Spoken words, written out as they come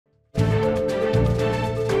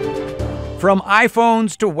From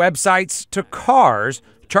iPhones to websites to cars,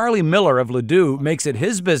 Charlie Miller of Ladue makes it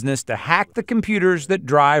his business to hack the computers that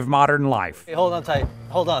drive modern life. Hey, hold on tight.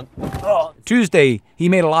 Hold on. Oh. Tuesday, he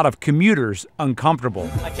made a lot of commuters uncomfortable.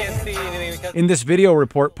 I can't see anything. In this video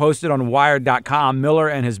report posted on Wired.com, Miller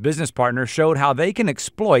and his business partner showed how they can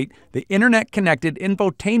exploit the internet-connected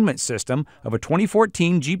infotainment system of a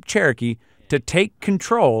 2014 Jeep Cherokee to take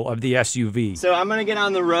control of the SUV. So I'm gonna get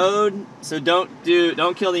on the road, so don't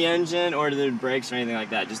kill the engine or the brakes or anything like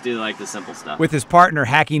that. Just do like the simple stuff. With his partner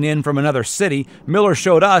hacking in from another city, Miller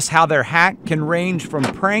showed us how their hack can range from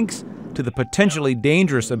pranks to the potentially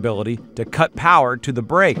dangerous ability to cut power to the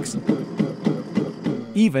brakes,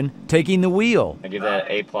 even taking the wheel. I give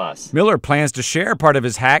that an A+. Miller plans to share part of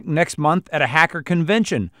his hack next month at a hacker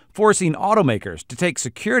convention, forcing automakers to take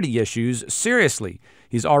security issues seriously.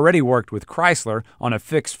 He's already worked with Chrysler on a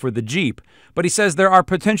fix for the Jeep, but he says there are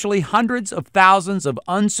potentially hundreds of thousands of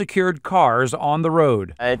unsecured cars on the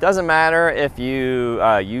road. It doesn't matter if you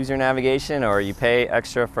use your navigation or you pay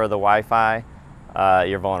extra for the Wi-Fi.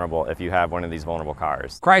 You're vulnerable if you have one of these vulnerable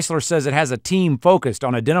cars. Chrysler says it has a team focused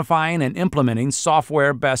on identifying and implementing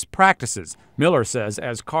software best practices. Miller says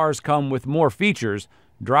as cars come with more features,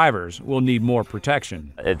 drivers will need more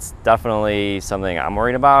protection. It's definitely something I'm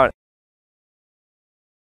worried about.